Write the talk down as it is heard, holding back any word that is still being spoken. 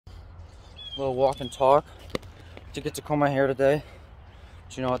little walk and talk to get to comb my hair today.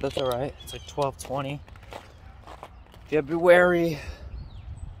 But you know what? That's all right. It's like 12:20. February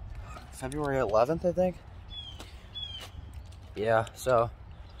 11th, I think. Yeah, so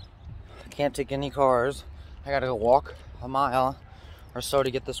I can't take any cars. I gotta go walk a mile or so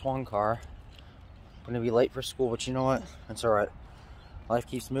to get this one car. I'm gonna be late for school, but you know what? That's all right. Life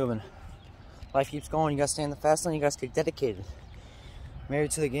keeps moving. Life keeps going. You gotta stay in the fast lane. You gotta stay dedicated.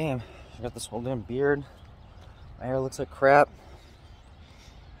 Married to the game. I got this whole damn beard. My hair looks like crap.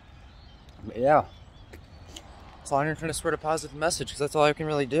 But yeah. So I'm trying to spread a positive message because that's all I can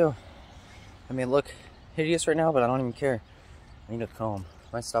really do. I mean, look hideous right now, but I don't even care. I need a comb.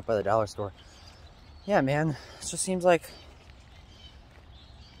 I might stop by the dollar store. Yeah, man. It just seems like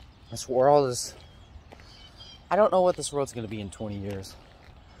this world is... I don't know what this world's going to be in 20 years.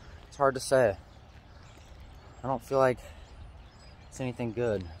 It's hard to say. I don't feel like it's anything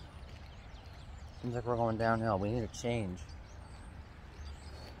good. Seems like we're going downhill. We need a change.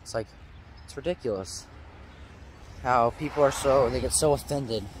 It's like, it's ridiculous how people are they get so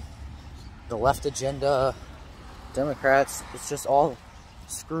offended. The left agenda, Democrats, it's just all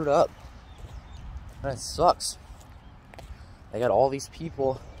screwed up. And it sucks. They got all these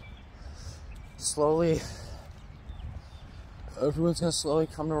people slowly, everyone's gonna slowly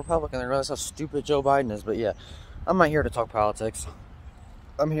come to Republican. They realize how stupid Joe Biden is. But yeah, I'm not here to talk politics.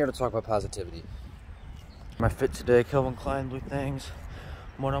 I'm here to talk about positivity. My fit today, Calvin Klein blue things.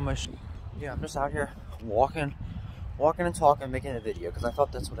 One on my yeah, I'm just out here walking and talking, making a video because I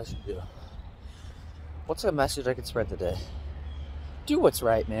thought that's what I should do. What's a message I could spread today? Do what's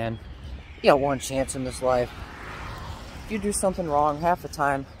right, man. You got one chance in this life. If you do something wrong, half the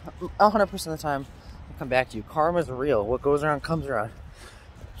time, 100% of the time, it'll come back to you. Karma's real. What goes around comes around.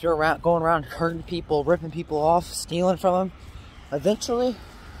 If you're going around hurting people, ripping people off, stealing from them, eventually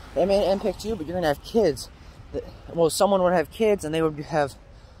they may impact you, but you're gonna have kids. Well, someone would have kids and they would have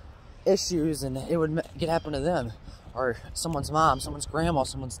issues and it would happen to them. Or someone's mom, someone's grandma,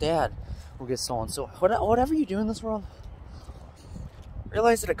 someone's dad will get stolen. So whatever you do in this world,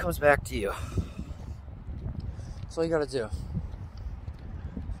 realize that it comes back to you. That's all you gotta do.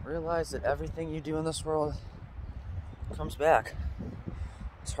 Realize that everything you do in this world comes back.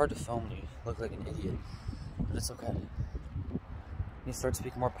 It's hard to film you look like an idiot, but it's okay. I need to start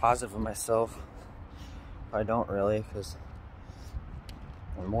speaking more positive of myself. I don't really, because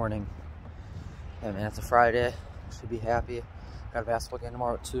in the morning, yeah, man, it's a Friday. Should be happy. Got a basketball game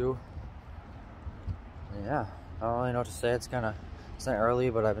tomorrow at 2. And yeah, I don't really know what to say. It's not early,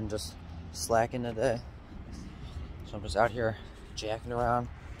 but I've been just slacking today. So I'm just out here jacking around,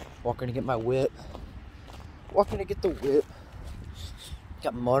 walking to get my whip. Walking to get the whip.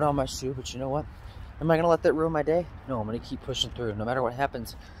 Got mud on my shoe, but you know what? Am I gonna let that ruin my day? No, I'm gonna keep pushing through. No matter what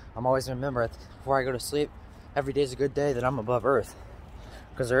happens, I'm always gonna remember before I go to sleep, every day's a good day that I'm above earth.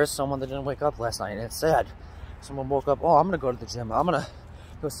 Because there is someone that didn't wake up last night, and it's sad. Someone woke up, oh, I'm gonna go to the gym. I'm gonna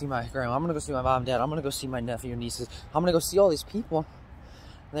go see my grandma. I'm gonna go see my mom and dad. I'm gonna go see my nephew and nieces. I'm gonna go see all these people.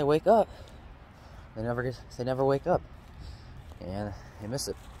 And they wake up. They never wake up. And they miss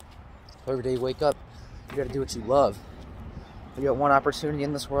it. So every day you wake up, you gotta do what you love. You got one opportunity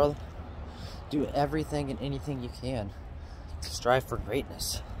in this world. Do everything and anything you can to strive for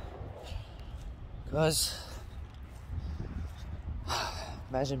greatness. Because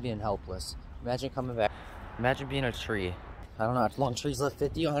imagine being helpless. Imagine coming back. Imagine being a tree. I don't know how long trees live,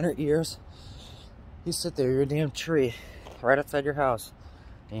 50, 100 years. You sit there, you're a damn tree right outside your house.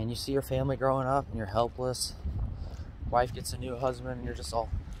 And you see your family growing up and you're helpless. Wife gets a new husband and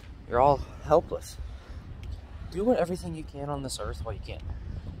you're all helpless. Do everything you can on this earth while you can.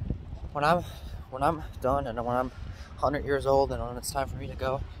 When I'm done and when I'm 100 years old and when it's time for me to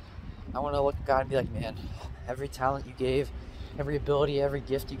go, I want to look at God and be like, man, every talent you gave, every ability, every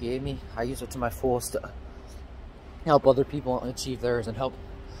gift you gave me, I use it to my fullest to help other people achieve theirs and help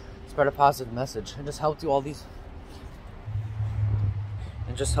spread a positive message and just help do all these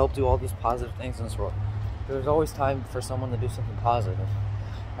positive things in this world. There's always time for someone to do something positive.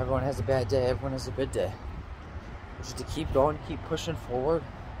 Everyone has a bad day, everyone has a good day. Just to keep going, keep pushing forward,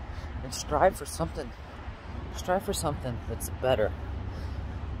 and strive for something. Strive for something that's better.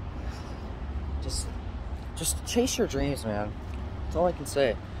 Just chase your dreams, man. That's all I can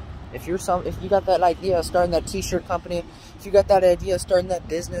say. If you got that idea of starting that t-shirt company, if you got that idea of starting that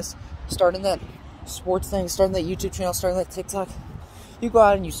business, starting that sports thing, starting that YouTube channel, starting that TikTok, you go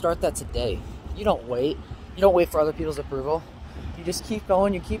out and you start that today. You don't wait. You don't wait for other people's approval. You just keep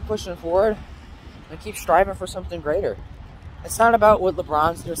going, you keep pushing forward, and keep striving for something greater. It's not about what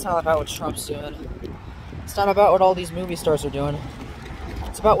LeBron's doing, it's not about what Trump's doing. It's not about what all these movie stars are doing.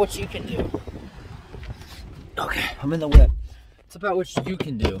 It's about what you can do. Okay, I'm in the whip. It's about what you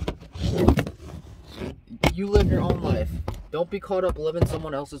can do. You live your own life. Don't be caught up living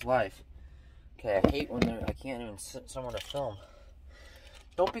someone else's life. Okay, I hate when I can't even sit somewhere to film.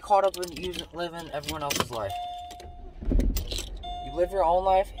 Don't be caught up in living everyone else's life. You live your own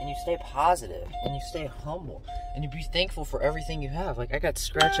life, and you stay positive, and you stay humble, and you be thankful for everything you have. Like, I got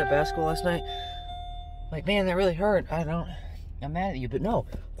scratched at basketball last night. Like, man, that really hurt. I'm mad at you, but no,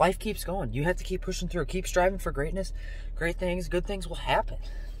 life keeps going. You have to keep pushing through. Keep striving for greatness. Great things, good things will happen.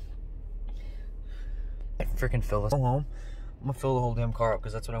 I freaking fill this. Go home. I'm gonna fill the whole damn car up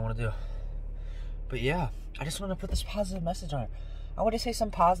because that's what I want to do. But yeah, I just want to put this positive message on it. I want to say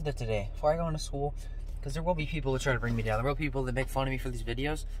something positive today before I go into school, because there will be people that try to bring me down. There will be people that make fun of me for these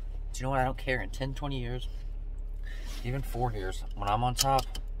videos. But you know what? I don't care. In 10, 20 years, even 4 years, when I'm on top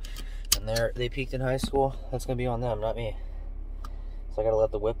and they peaked in high school, that's gonna be on them, not me. So I gotta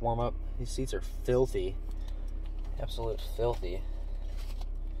let the whip warm up. These seats are filthy. Absolute filthy.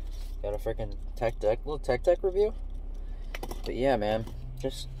 Got a freaking little tech deck review. But yeah, man,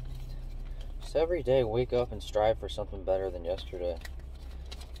 just every day wake up and strive for something better than yesterday.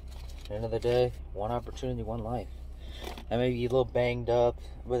 At the end of the day, one opportunity, one life. I may be a little banged up,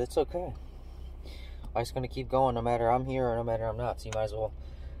 but it's okay. Life's gonna keep going no matter I'm here or no matter I'm not, so you might as well.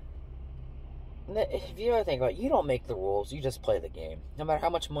 If you ever think about it, you don't make the rules, you just play the game. No matter how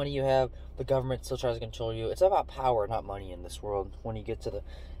much money you have, the government still tries to control you. It's about power, not money in this world when you get to the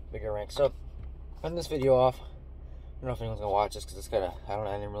bigger ranks. So, end this video off. I don't know if anyone's gonna watch this because it's kind of,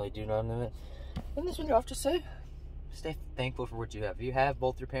 I didn't really do nothing in it. End this video off, just stay thankful for what you have. If you have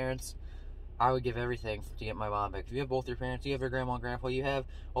both your parents, I would give everything to get my mom back. If you have both your parents, you have your grandma and grandpa, you have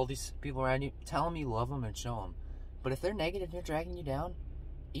all these people around you, tell them you love them and show them. But if they're negative and they're dragging you down,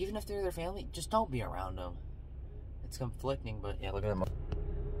 even if they're their family, just don't be around them. It's conflicting, but yeah, look at that.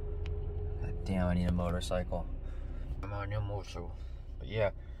 God damn, I need a motorcycle. I'm on a new motorcycle. But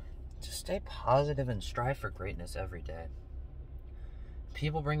yeah, just stay positive and strive for greatness every day.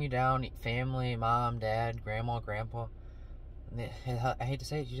 People bring you down, family, mom, dad, grandma, grandpa. I hate to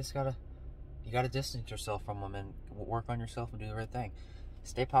say it, you gotta distance yourself from them and work on yourself and do the right thing.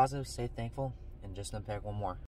 Stay positive, stay thankful, and just unpack one more.